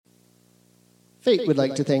Fate would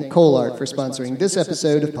like to thank CoalArt for sponsoring this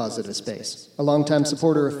episode of Positive Space. A longtime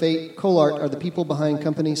supporter of Fate, CoalArt are the people behind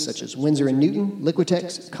companies such as Winsor & Newton,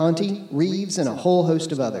 Liquitex, Conti, Reeves, and a whole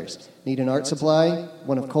host of others. Need an art supply?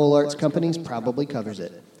 One of CoalArt's companies probably covers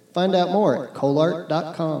it. Find out more at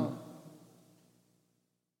coalart.com.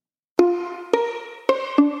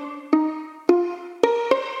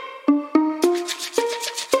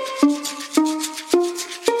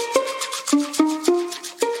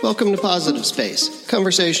 Welcome to Positive Space,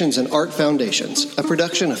 Conversations in Art Foundations, a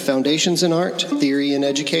production of Foundations in Art, Theory, and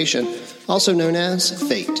Education, also known as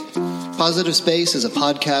FATE. Positive Space is a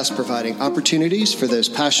podcast providing opportunities for those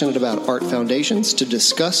passionate about art foundations to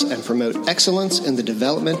discuss and promote excellence in the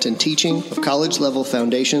development and teaching of college-level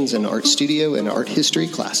foundations in art studio and art history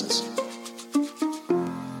classes.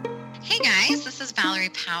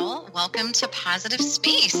 Powell. Welcome to Positive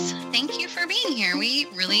Space. Thank you for being here. We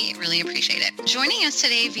really appreciate it. Joining us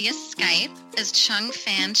today via Skype is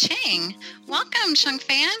Chung-Fan Chang. Welcome,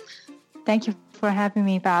 Chung-Fan. Thank you for having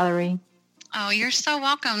me, Valerie. Oh, you're so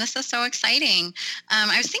welcome. This is so exciting.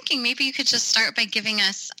 I was thinking maybe you could just start by giving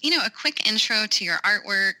us, a quick intro to your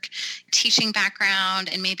artwork, teaching background,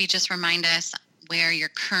 and maybe just remind us where you're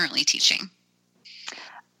currently teaching.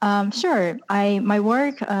 Sure. My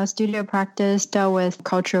work, studio practice, dealt with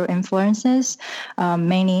cultural influences,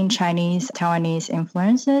 mainly Chinese, Taiwanese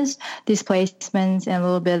influences, displacements, and a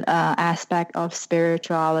little bit aspect of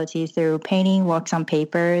spirituality through painting, works on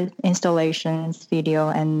paper, installations, video,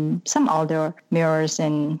 and some outdoor murals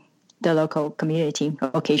in the local community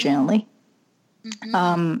occasionally.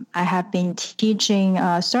 Mm-hmm. I have been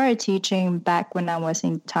started teaching back when I was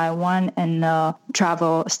in Taiwan and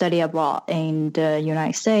study abroad in the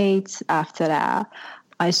United States. After that,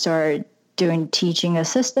 I started doing teaching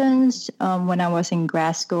assistants when I was in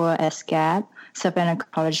grad school at SCAD, Savannah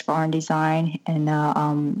College for Art and Design. And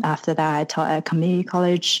after that, I taught at community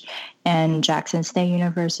college and Jackson State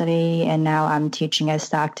University. And now I'm teaching at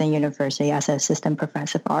Stockton University as an assistant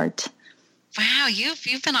professor of art. Wow,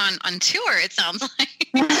 you've been on tour, it sounds like.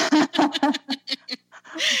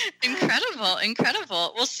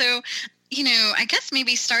 Incredible. Well, so, I guess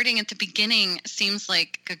maybe starting at the beginning seems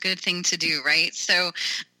like a good thing to do, right? So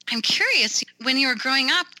I'm curious, when you were growing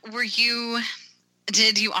up,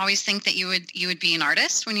 did you always think that you would be an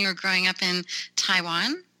artist when you were growing up in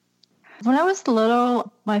Taiwan? When I was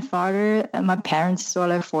little, my father and my parents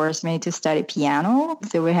sort of forced me to study piano.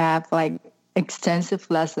 So we have extensive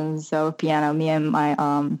lessons of piano, me and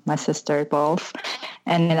my sister both,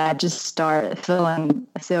 and then I just started feeling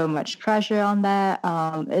so much pressure on that.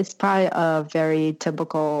 It's probably a very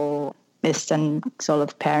typical Eastern sort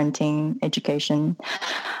of parenting education.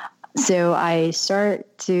 So I started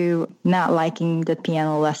to not liking the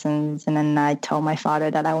piano lessons, and then I told my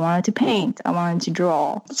father that I wanted to paint, I wanted to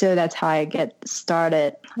draw. So that's how I get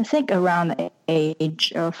started, I think around the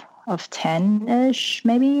age of 10-ish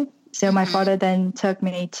maybe. So my father then took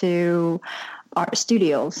me to art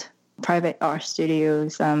studios, private art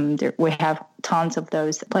studios. We have tons of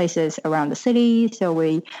those places around the city. So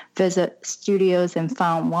we visit studios and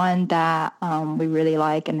found one that we really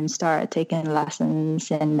like and then started taking lessons.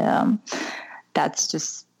 And that's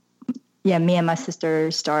just, me and my sister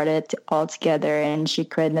started all together, and she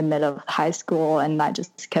quit in the middle of high school, and I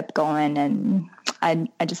just kept going, and I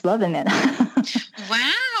just loving it.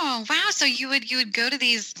 Wow. So you would go to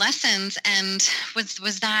these lessons, and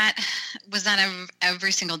was that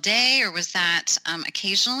every single day, or was that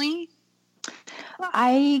occasionally?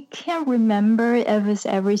 I can't remember if it's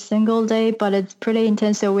every single day, but it's pretty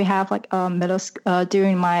intense. So we have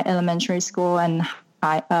during my elementary school and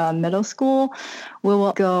middle school, we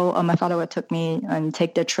will go. My father would take me and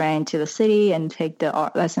take the train to the city and take the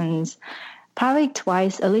art lessons. Probably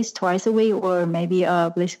at least twice a week, or maybe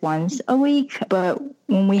at least once a week. But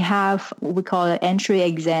when we call it entry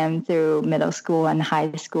exam through middle school and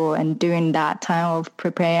high school, and during that time of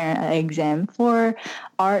preparing an exam for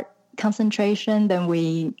art concentration, then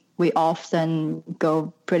we often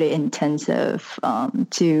go pretty intensive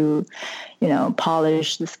to,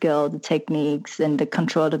 polish the skill, the techniques, and the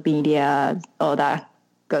control the media, all that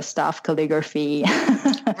good stuff, calligraphy.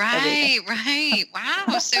 Right.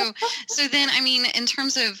 Wow. So then, in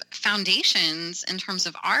terms of foundations, in terms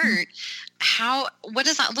of art, what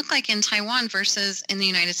does that look like in Taiwan versus in the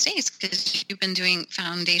United States? Because you've been doing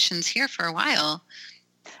foundations here for a while.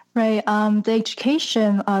 Right. The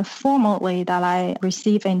education formally that I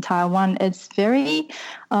received in Taiwan is very,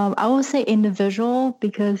 I would say, individual,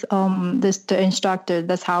 because the instructor,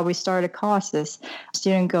 that's how we started classes.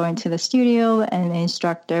 Student go into the studio, and the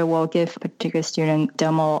instructor will give a particular student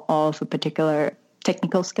demo of a particular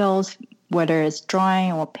technical skills, whether it's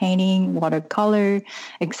drawing or painting, watercolor,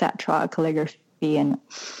 etc., calligraphy, and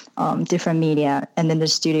different media. And then the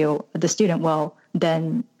student will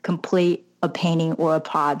then complete a painting or a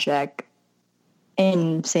project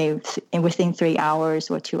within 3 hours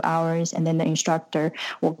or 2 hours, and then the instructor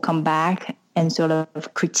will come back and sort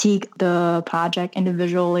of critique the project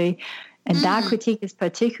individually. And that critique is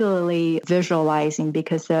particularly visualizing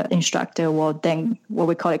because the instructor will then, what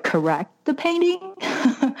we call it, correct the painting.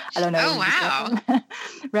 I don't know. Oh, wow.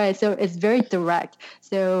 Right. So it's very direct.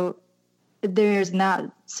 So there's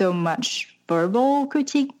not so much verbal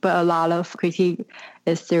critique, but a lot of critique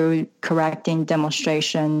is through correcting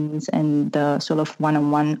demonstrations and the sort of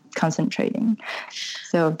one-on-one concentrating.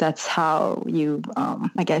 So that's how you,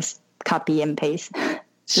 I guess, copy and paste the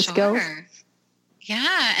skills.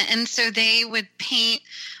 Yeah. And so they would paint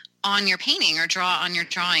on your painting or draw on your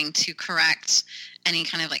drawing to correct any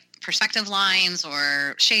kind of like perspective lines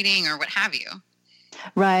or shading or what have you.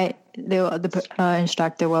 Right. The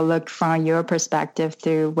instructor will look from your perspective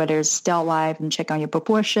through whether it's still life and check on your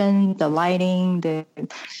proportion, the lighting, to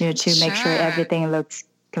make sure everything looks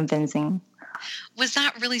convincing. Was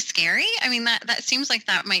that really scary? I mean, that seems like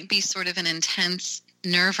that might be sort of an intense,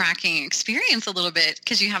 nerve-wracking experience a little bit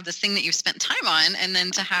because you have this thing that you've spent time on, and then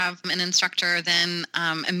to have an instructor then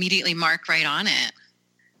immediately mark right on it.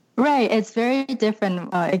 Right. It's very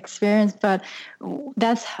different experience, but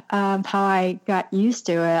that's how I got used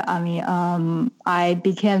to it. I mean, I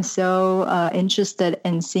became so interested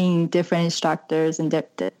in seeing different instructors and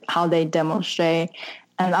how they demonstrate.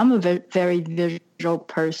 And I'm a very visual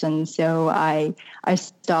person, so I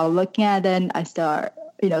start looking at it. I start,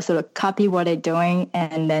 sort of copy what they're doing,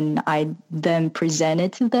 and then I present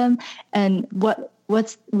it to them. And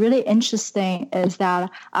what's really interesting is that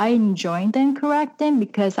I enjoy them correcting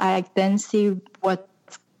because I then see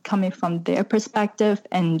what's coming from their perspective,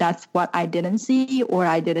 and that's what I didn't see or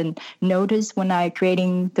I didn't notice when I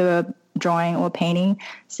creating the drawing or painting.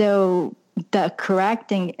 So the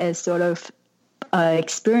correcting is sort of an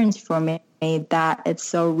experience for me that it's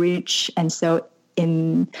so rich and so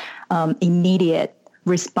immediate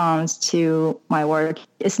response to my work.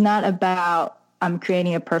 It's not about I'm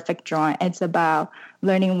creating a perfect drawing. It's about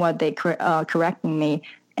learning what they correcting me,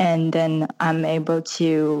 and then I'm able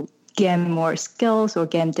to gain more skills or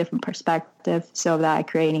gain different perspective so that I'm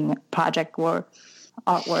creating a project or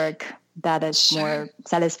artwork that is more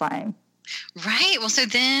satisfying. Right. Well, so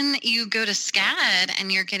then you go to SCAD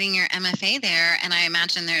and you're getting your MFA there, and I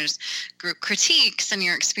imagine there's group critiques and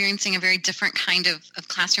you're experiencing a very different kind of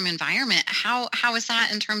classroom environment. How is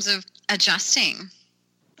that in terms of adjusting?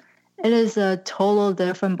 It is a total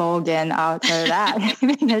different ballgame after that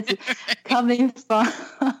because coming from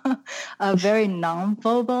a very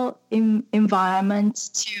non-verbal environment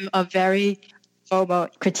to a very verbal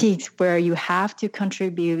critiques where you have to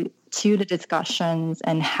contribute to the discussions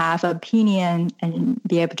and have opinion and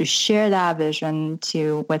be able to share that vision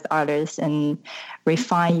with others and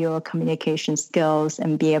refine your communication skills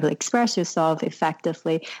and be able to express yourself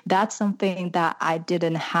effectively. That's something that I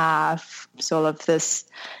didn't have sort of this,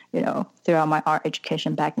 throughout my art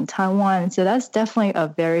education back in Taiwan. So that's definitely a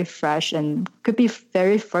very fresh and could be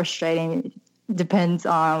very frustrating. Depends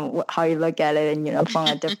on how you look at it, and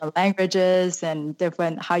from different languages and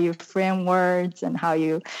different how you frame words and how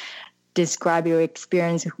you describe your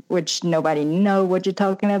experience, which nobody know what you're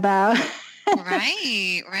talking about.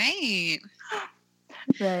 Right.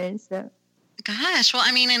 So, gosh, well,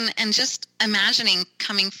 I mean, and just imagining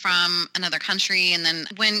coming from another country, and then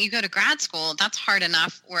when you go to grad school, that's hard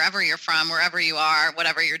enough wherever you're from, wherever you are,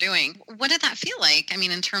 whatever you're doing. What did that feel like? I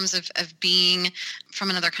mean, in terms of being from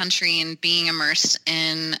another country and being immersed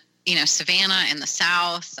in, Savannah in the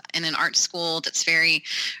South, in an art school that's very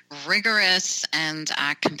rigorous and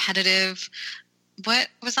competitive. What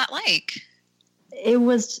was that like? It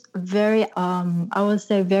was very, I would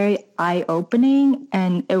say, very eye-opening,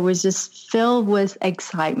 and it was just filled with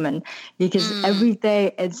excitement because every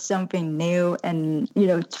day it's something new, and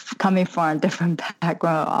coming from a different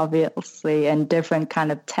background, obviously, and different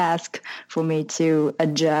kind of task for me to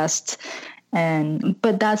adjust.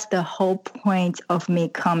 But that's the whole point of me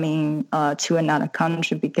coming to another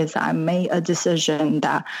country, because I made a decision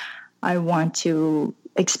that I want to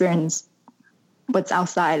experience what's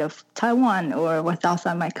outside of Taiwan or what's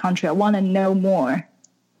outside my country. I want to know more.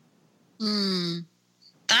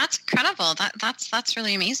 That's incredible. That's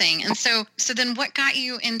really amazing. And so then what got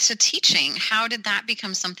you into teaching? How did that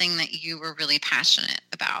become something that you were really passionate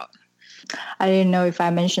about? I didn't know if I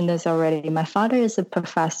mentioned this already. My father is a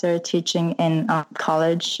professor teaching in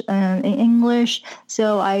college in English.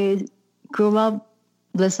 So I grew up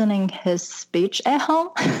listening his speech at home.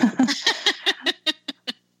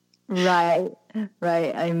 Right,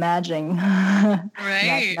 right. I imagine.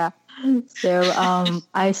 Right. That. So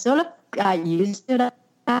I sort of got used to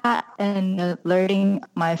that and learning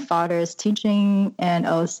my father's teaching, and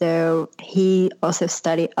also he also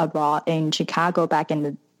studied abroad in Chicago back in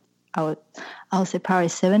the I would say probably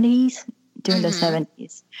 70s, during the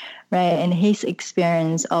 70s, right? And his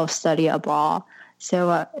experience of study abroad.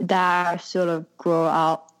 So that sort of grew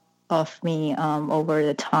out of me over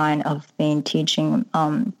the time of being teaching.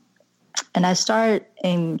 And I started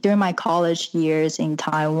during my college years in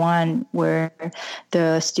Taiwan, where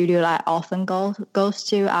the studio I often goes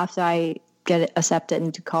to after I get accepted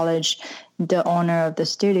into college. The owner of the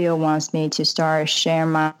studio wants me to start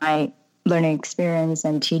sharing my learning experience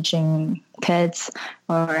and teaching kids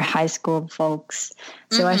or high school folks.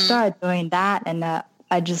 So I started doing that, and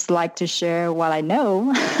I just like to share what I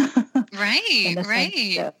know. Right,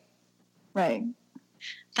 right. Right.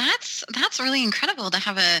 That's really incredible to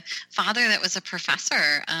have a father that was a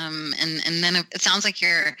professor. And then it sounds like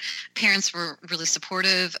your parents were really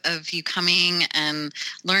supportive of you coming and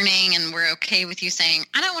learning, and were okay with you saying,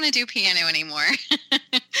 I don't want to do piano anymore.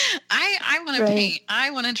 I want to paint. I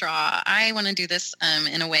want to draw. I want to do this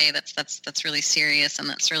in a way that's really serious and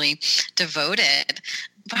that's really devoted.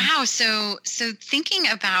 Wow. So thinking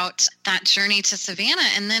about that journey to Savannah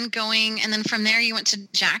and then from there you went to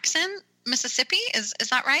Jackson, Mississippi. Is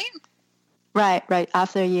that right? Right.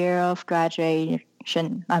 After a year of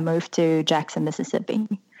graduation, I moved to Jackson, Mississippi.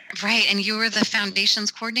 Right. And you were the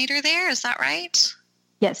foundations coordinator there. Is that right?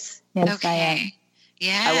 Yes, okay. I am.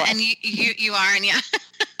 Yeah. And you are, and yeah.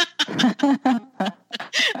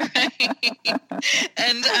 Right.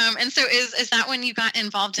 And so is that when you got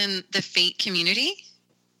involved in the FATE community?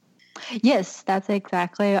 Yes, that's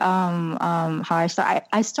exactly how I started.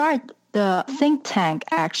 I started the think tank,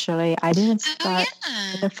 actually. I didn't start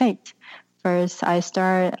the FATE.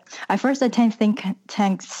 I first attended Think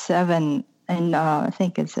Tank 7, and I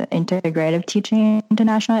think it's Integrative Teaching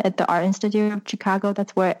International at the Art Institute of Chicago.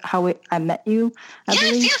 That's how I met you, I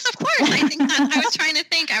believe. Yes, of course. I think that I was trying to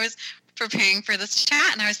think. I was preparing for this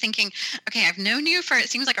chat, and I was thinking, okay, I've known you for, it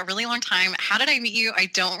seems like a really long time. How did I meet you?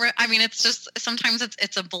 I mean, it's just, sometimes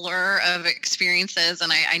it's a blur of experiences,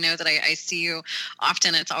 and I know that I see you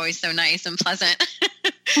often. It's always so nice and pleasant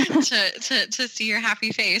to see your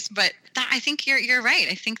happy face. But I think you're right.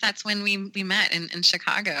 I think that's when we met in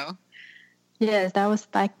Chicago. Yes, that was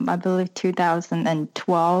back, I believe,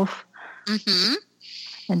 2012. Mm-hmm.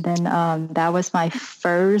 And then that was my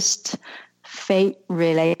first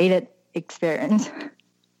FATE-related experience.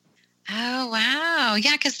 Oh, wow.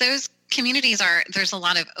 Yeah, because those communities there's a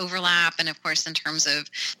lot of overlap, and of course in terms of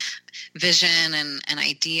vision and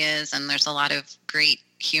ideas, and there's a lot of great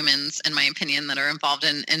humans, in my opinion, that are involved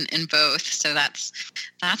in both. So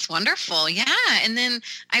that's wonderful. Yeah. And then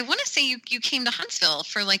I want to say you came to Huntsville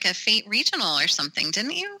for like a FATE regional or something,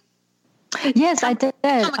 didn't you? Yes, I did.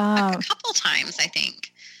 A couple times, I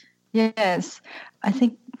think. Yes, I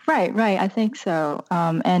think. Right. I think so.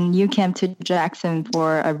 And you came to Jackson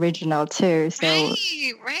for original too. So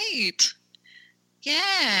right.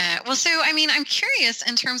 Yeah. Well, so I mean, I'm curious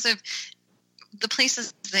in terms of the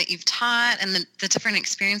places that you've taught and the different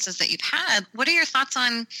experiences that you've had. What are your thoughts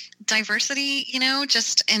on diversity?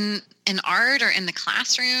 Just in art or in the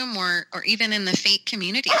classroom or even in the FATE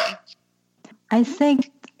community? I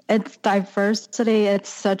think it's diversity. It's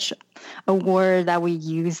such a word that we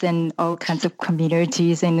use in all kinds of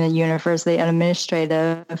communities in the university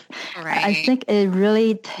administrative. Right. I think it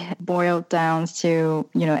really boiled down to,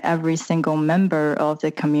 every single member of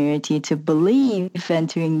the community to believe and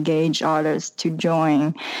to engage others to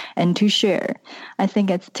join and to share. I think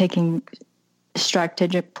it's taking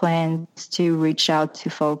strategic plans to reach out to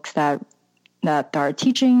folks that are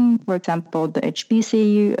teaching, for example, the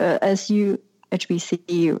HBCU,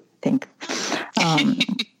 HBCU, I think.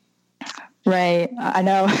 Right, I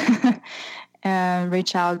know. And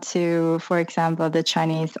reach out to, for example, the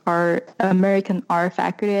American Art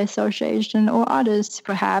Faculty Association or others,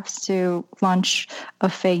 perhaps to launch a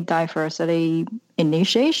FATE diversity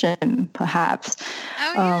initiation, perhaps.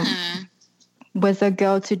 Oh, yeah. With a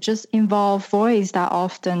goal to just involve voices that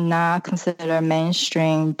often not considered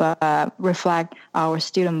mainstream, but reflect our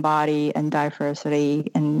student body and diversity,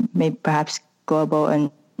 and maybe perhaps global and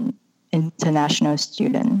international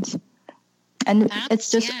students. And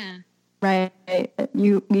it's just right.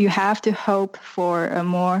 You have to hope for a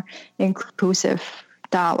more inclusive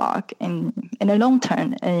dialogue in the long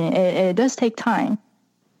term, and it does take time.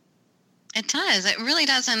 It does. It really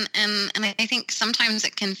does. And I think sometimes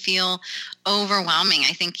it can feel overwhelming.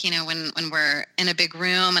 I think, when we're in a big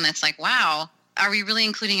room and it's like, wow, are we really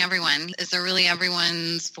including everyone? Is there really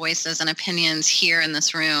everyone's voices and opinions here in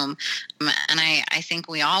this room? And I think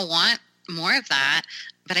we all want more of that.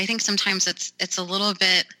 But I think sometimes it's a little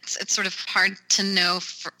bit, it's sort of hard to know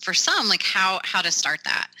for some, like how to start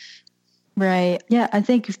that. Right. Yeah, I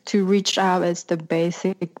think to reach out is the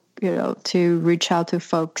basic, to reach out to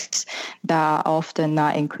folks that are often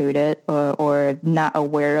not included or not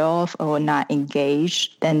aware of or not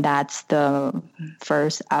engaged. Then that's the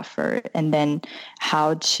first effort. And then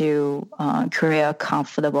how to create a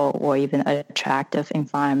comfortable or even attractive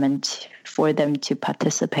environment for them to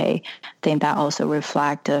participate. I think that also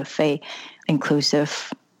reflects a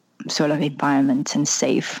inclusive sort of environment and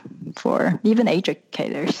safe for even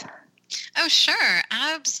educators. Oh, sure.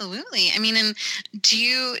 Absolutely. I mean, and do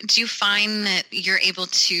you find that you're able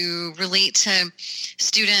to relate to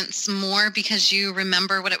students more because you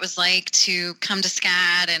remember what it was like to come to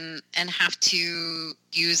SCAD and have to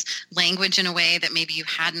use language in a way that maybe you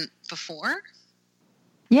hadn't before?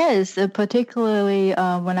 Yes, particularly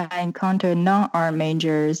when I encounter non-art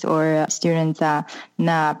majors or students that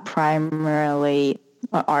not primarily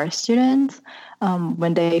art students,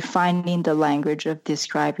 when they finding the language of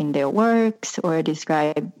describing their works or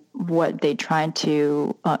describe what they try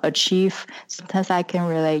to achieve, sometimes I can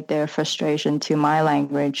relate their frustration to my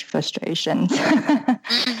language frustrations.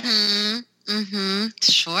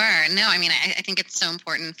 Sure. No, I mean, I think it's so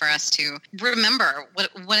important for us to remember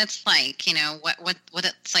what it's like, what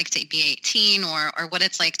it's like to be 18 or what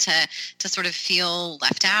it's like to sort of feel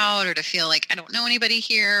left out or to feel like I don't know anybody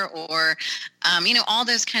here or, all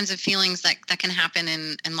those kinds of feelings that can happen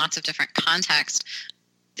in lots of different contexts.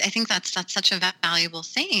 I think that's such a valuable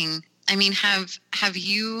thing. I mean, have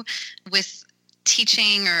you with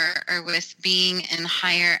teaching or with being in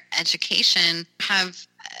higher education,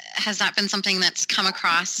 has that been something that's come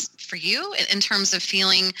across for you in terms of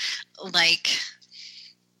feeling like,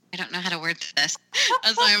 I don't know how to word this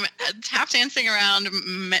as I'm tap dancing around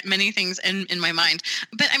many things in my mind.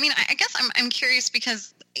 But I mean, I guess I'm curious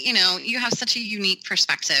because, you have such a unique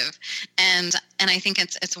perspective and I think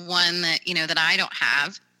it's one that, that I don't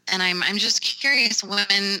have. And I'm just curious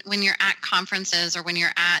when you're at conferences or when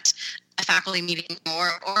you're at a faculty meeting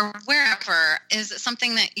or wherever, is it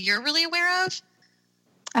something that you're really aware of?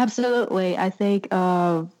 Absolutely. I think,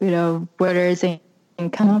 whether it's in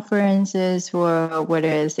conferences or whether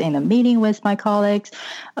it's in a meeting with my colleagues,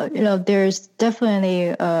 there's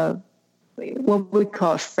definitely what we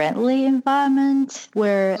call a friendly environment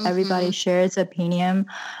where everybody shares opinion.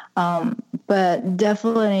 But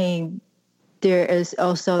definitely there is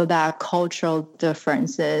also that cultural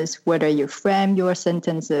differences, whether you frame your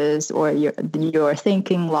sentences or your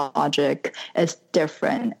thinking logic is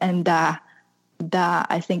different. And that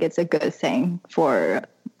I think it's a good thing for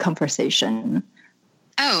conversation.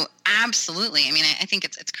 Oh, absolutely. I mean, I think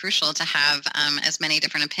it's crucial to have as many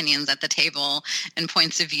different opinions at the table and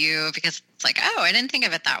points of view because it's like, oh, I didn't think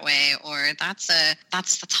of it that way, or that's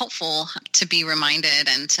helpful to be reminded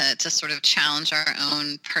and to sort of challenge our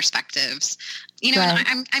own perspectives. Right.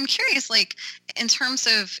 And I'm curious, like in terms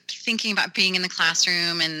of thinking about being in the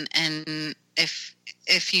classroom and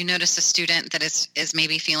if you notice a student that is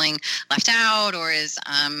maybe feeling left out or is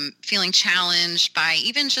feeling challenged by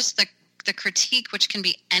even just the critique, which can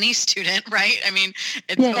be any student, right? I mean,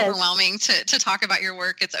 it's overwhelming to talk about your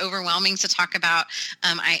work. It's overwhelming to talk about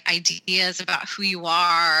ideas about who you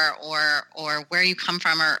are or where you come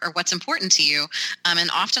from or what's important to you.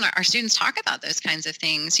 And often our students talk about those kinds of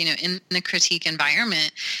things, in the critique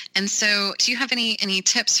environment. And so do you have any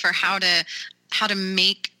tips for how to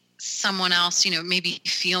make someone else, maybe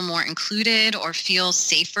feel more included or feel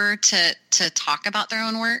safer to talk about their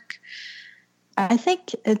own work? I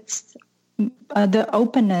think it's the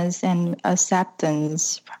openness and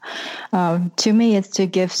acceptance. To me, it's to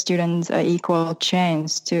give students an equal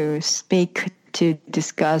chance to speak, to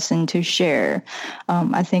discuss, and to share.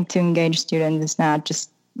 I think to engage students is not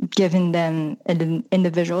just giving them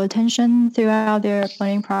individual attention throughout their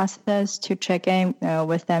learning process, to check in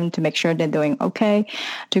with them to make sure they're doing okay,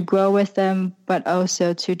 to grow with them, but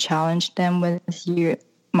also to challenge them with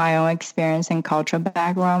my own experience and cultural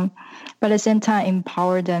background, but at the same time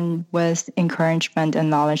empower them with encouragement,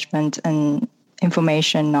 acknowledgement, and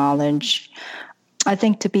information knowledge. I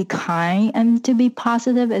think to be kind and to be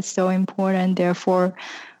positive is so important. Therefore,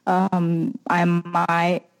 I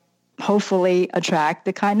might hopefully attract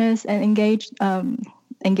the kindness and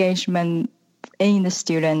engagement in the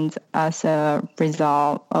students as a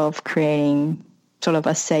result of creating sort of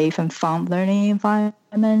a safe and fun learning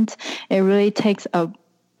environment. It really takes a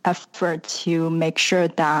effort to make sure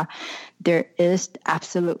that there is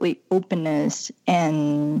absolutely openness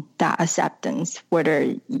and that acceptance,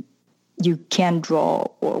 whether you can draw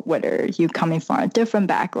or whether you're coming from a different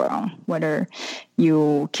background, whether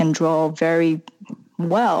you can draw very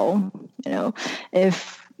well.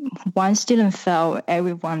 If one student fell,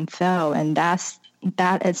 everyone fell, and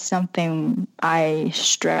that is something I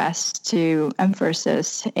stress to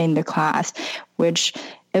emphasis in the class, which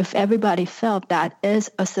if everybody felt, that is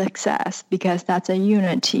a success, because that's a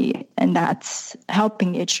unity and that's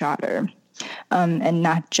helping each other and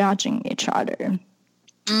not judging each other.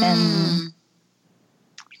 And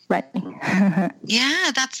right.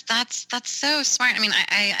 Yeah, that's so smart. I mean,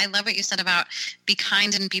 I love what you said about be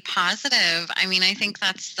kind and be positive. I mean, I think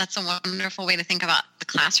that's a wonderful way to think about the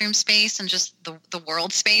classroom space and just the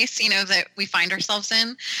world space, that we find ourselves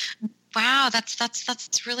in. Wow,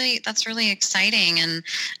 that's really exciting. And,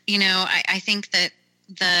 I think that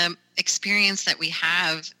the experience that we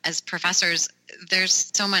have as professors,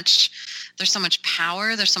 there's so much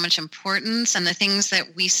power, there's so much importance, and the things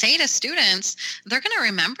that we say to students, they're going to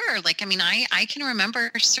remember. Like, I mean, I can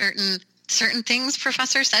remember certain things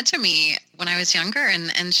professors said to me when I was younger,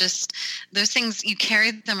 and just those things, you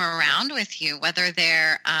carry them around with you, whether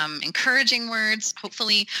they're encouraging words,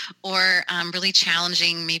 hopefully, or really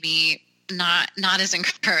challenging, maybe not as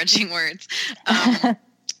encouraging words.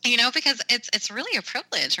 Because it's really a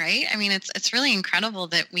privilege, right? I mean, it's really incredible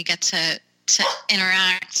that we get to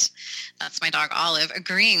interact. That's my dog Olive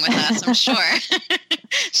agreeing with us, I'm sure.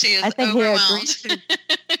 She is overwhelmed.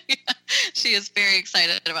 Yeah, she is very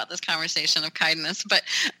excited about this conversation of kindness. But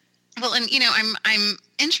and I'm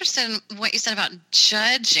interested in what you said about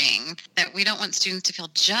judging, that we don't want students to feel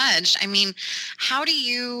judged. I mean, how do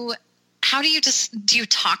you do you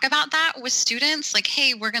talk about that with students? Like,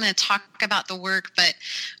 hey, we're going to talk about the work, but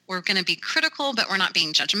we're going to be critical, but we're not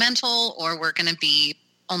being judgmental, or we're going to be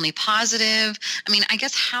only positive. I mean, I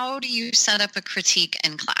guess, how do you set up a critique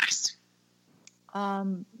in class?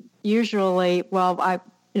 Usually, I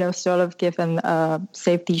sort of given a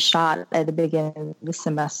safety shot at the beginning of the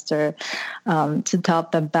semester to tell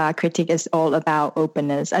them that critique is all about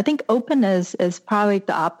openness. I think openness is probably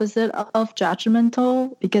the opposite of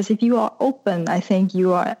judgmental, because if you are open, I think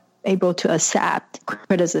you are able to accept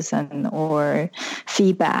criticism or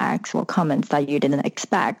feedbacks or comments that you didn't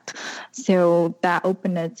expect. So that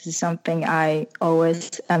openness is something I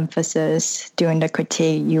always emphasize during the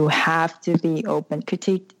critique. You have to be open.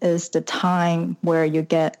 Critique is the time where you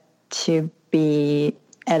get to be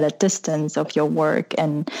at a distance of your work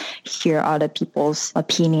and hear other people's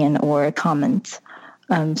opinion or comments.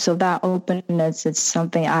 So that openness is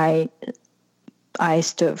something I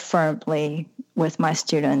stood firmly with my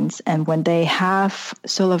students. And when they have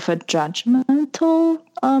sort of a judgmental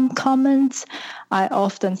comments, I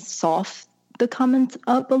often soften the comments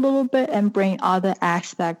up a little bit and bring other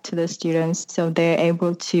aspects to the students so they're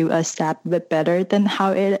able to accept it better than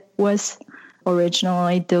how it was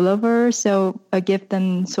originally delivered. So I give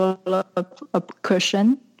them sort of a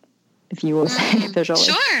cushion, if you will say visually.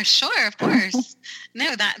 Sure, of course.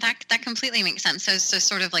 No, that completely makes sense. So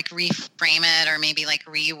sort of like reframe it, or maybe like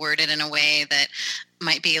reword it in a way that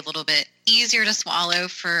might be a little bit easier to swallow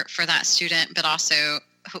for that student, but also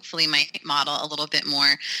hopefully might model a little bit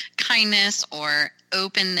more kindness or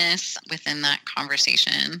openness within that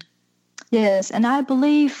conversation. Yes, and I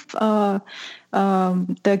believe the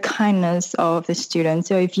kindness of the student.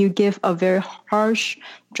 So if you give a very harsh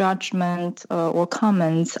judgment or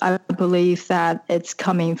comments, I believe that it's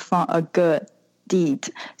coming from a good deed.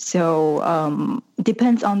 So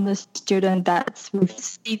depends on the student that's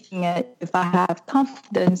receiving it. If I have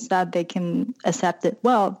confidence that they can accept it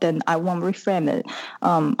well, then I won't reframe it.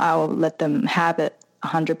 I'll let them have it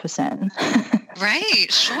 100%.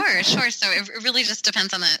 Right. Sure. So it really just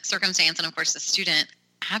depends on the circumstance and, of course, the student.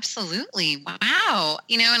 Absolutely. Wow.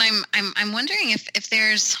 And I'm wondering if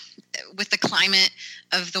there's, with the climate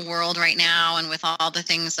of the world right now and with all the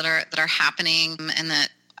things that are happening and that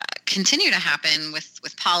continue to happen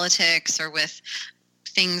with politics or with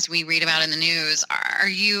things we read about in the news,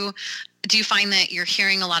 do you find that you're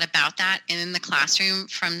hearing a lot about that in the classroom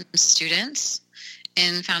from students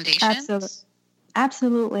in foundations?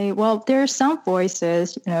 Absolutely. Well, there are some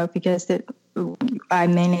voices, because I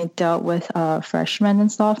mainly dealt with freshmen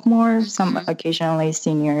and sophomores, some occasionally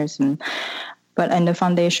seniors, but in the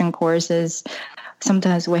foundation courses,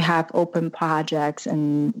 sometimes we have open projects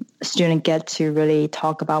and students get to really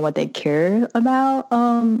talk about what they care about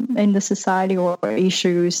in the society or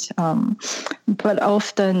issues. But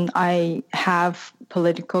often I have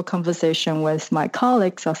political conversation with my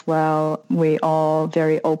colleagues as well. We all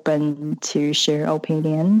very open to share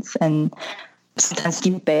opinions and sometimes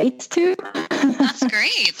debates too. That's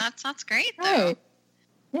great. That's great though. Right.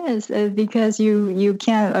 Yes, because you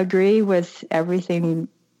can't agree with everything.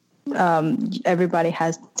 Everybody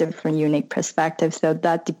has different unique perspectives, so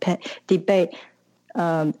that debate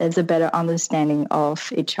is a better understanding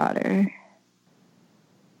of each other.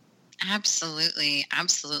 Absolutely,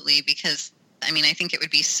 because I think it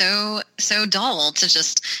would be so dull to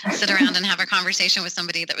just sit around and have a conversation with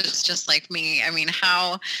somebody that was just like me.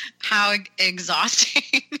 How exhausting,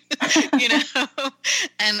 and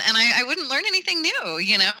I wouldn't learn anything new,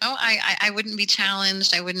 I wouldn't be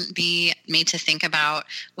challenged. I wouldn't be made to think about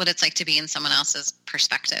what it's like to be in someone else's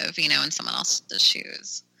perspective, in someone else's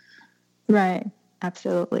shoes. Right.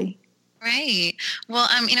 Absolutely. Right. Well,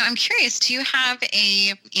 I'm curious, do you have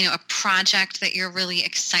a project that you're really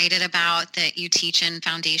excited about that you teach in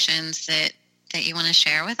foundations that you want to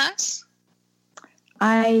share with us?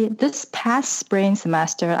 This past spring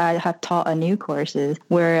semester, I have taught a new courses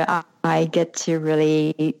where I get to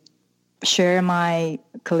really share my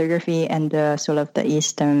calligraphy and the sort of the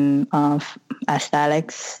Eastern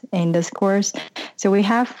aesthetics in this course. So we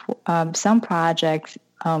have some projects.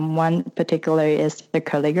 One particular is the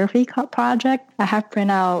calligraphy project. I have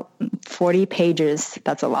printed out 40 pages.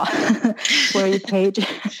 That's a lot.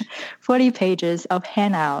 40 pages of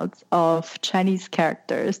handouts of Chinese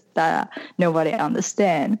characters that nobody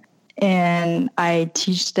understands. And I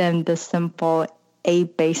teach them the simple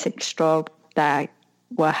 8 basic strokes that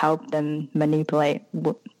will help them manipulate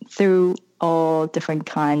through all different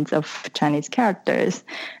kinds of Chinese characters.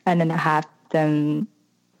 And then I have them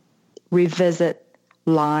revisit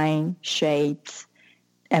line, shades,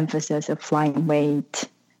 emphasis of line weight,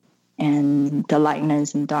 and the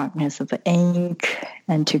lightness and darkness of the ink,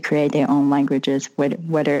 and to create their own languages,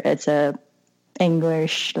 whether it's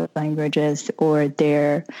English languages or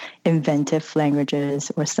their inventive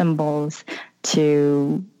languages or symbols,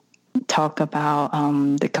 to talk about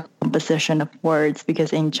the composition of words,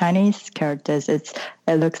 because in Chinese characters it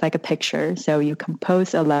looks like a picture. So you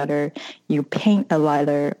compose a letter, you paint a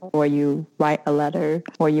letter, or you write a letter,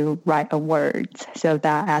 or you write a word. So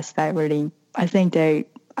that aspect really,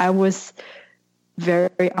 I was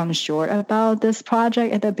very unsure about this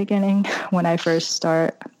project at the beginning when I first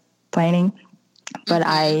started planning. But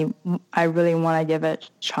I really want to give it a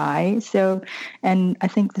try. So, and I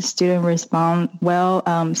think the student respond well.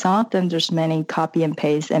 Some of them just many copy and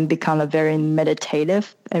paste and become a very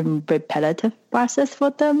meditative and repetitive process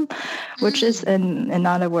for them, which is, in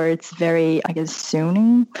other words, very,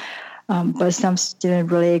 soothing. But some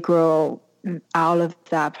students really grow out of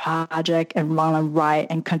that project and want to write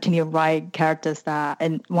and continue to write characters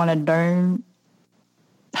and want to learn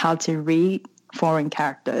how to read foreign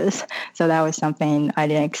characters. So that was something I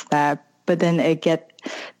didn't expect. But then it get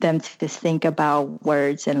them to think about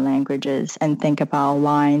words and languages and think about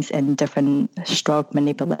lines and different stroke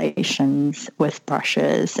manipulations with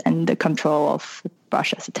brushes and the control of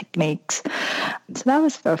brushes techniques. So that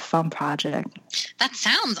was a fun project. That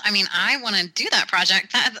sounds, I want to do that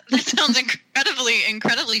project. That sounds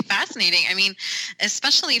incredibly fascinating.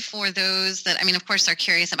 Especially for those that, of course, are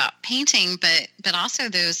curious about painting, but also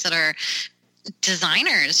those that are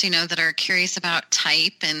designers, that are curious about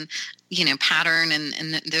type and, pattern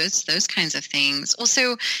and those kinds of things.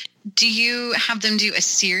 Also, do you have them do a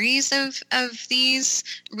series of these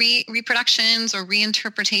reproductions or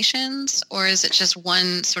reinterpretations, or is it just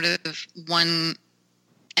one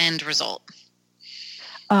end result?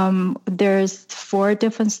 There's 4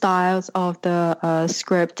 different styles of the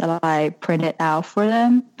script that I printed out for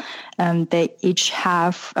them. They each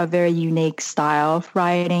have a very unique style of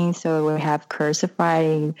writing. So we have cursive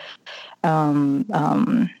writing,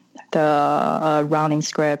 the rounding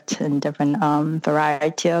script, and different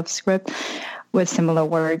variety of script with similar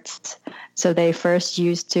words. So they first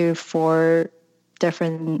used 4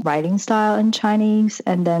 different writing style in Chinese,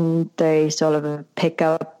 and then they sort of pick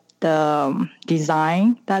up the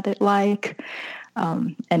design that they like,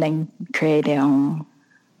 and then create their own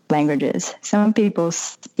languages. Some people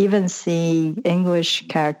even see English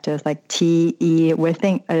characters like T, E. We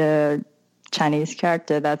think a Chinese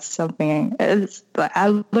character. That's something.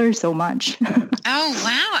 I learned so much. Oh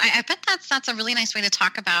wow! I bet that's a really nice way to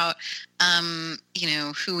talk about,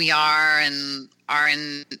 who we are and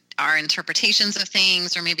our interpretations of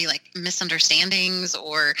things, or maybe like misunderstandings,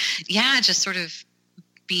 or just sort of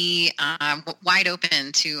be wide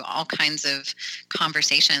open to all kinds of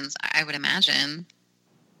conversations, I would imagine.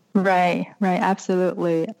 Right,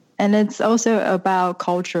 absolutely. And it's also about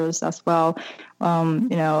cultures as well. In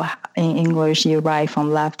English, you write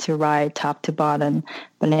from left to right, top to bottom.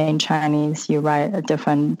 But in Chinese, you write a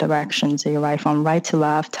different direction. So you write from right to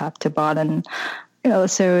left, top to bottom.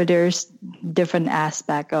 So there's different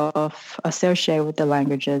aspect of associated with the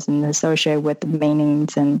languages and associated with the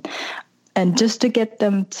meanings and just to get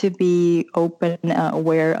them to be open,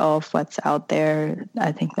 aware of what's out there.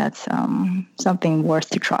 I think that's something worth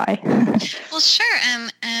to try. Well, sure.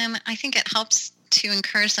 And I think it helps to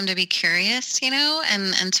encourage them to be curious,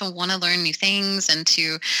 and to want to learn new things and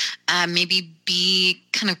to maybe be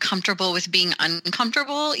kind of comfortable with being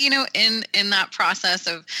uncomfortable, in that process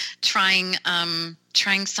of trying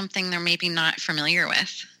something they're maybe not familiar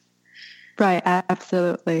with. Right.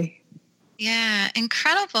 Absolutely. Yeah,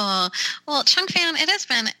 incredible. Well, Chung-Fan, it has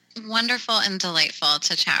been wonderful and delightful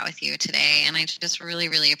to chat with you today, and I just really,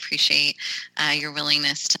 really appreciate your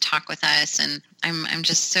willingness to talk with us, and I'm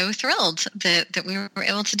just so thrilled that we were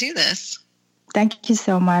able to do this. Thank you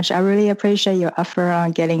so much. I really appreciate your effort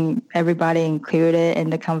on getting everybody included in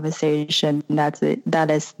the conversation. That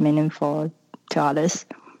is meaningful to others.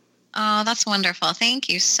 Oh, that's wonderful. Thank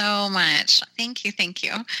you so much. Thank you. Thank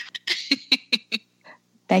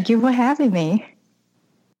you for having me.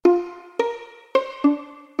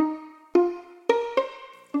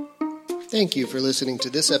 Thank you for listening to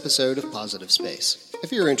this episode of Positive Space.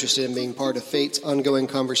 If you're interested in being part of FATE's ongoing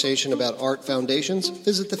conversation about art foundations,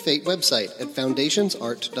 visit the FATE website at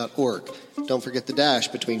foundationsart.org. Don't forget the dash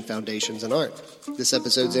between foundations and art. This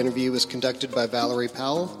episode's interview was conducted by Valerie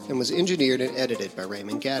Powell and was engineered and edited by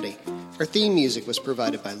Raymond Gaddy. Our theme music was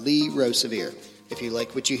provided by Lee Rosevere. If you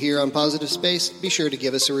like what you hear on Positive Space, be sure to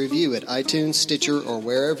give us a review at iTunes, Stitcher, or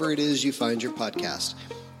wherever it is you find your podcast.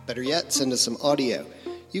 Better yet, send us some audio.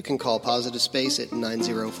 You can call Positive Space at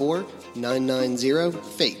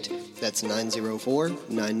 904-990-FATE. That's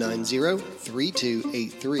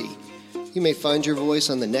 904-990-3283. You may find your voice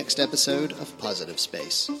on the next episode of Positive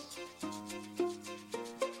Space.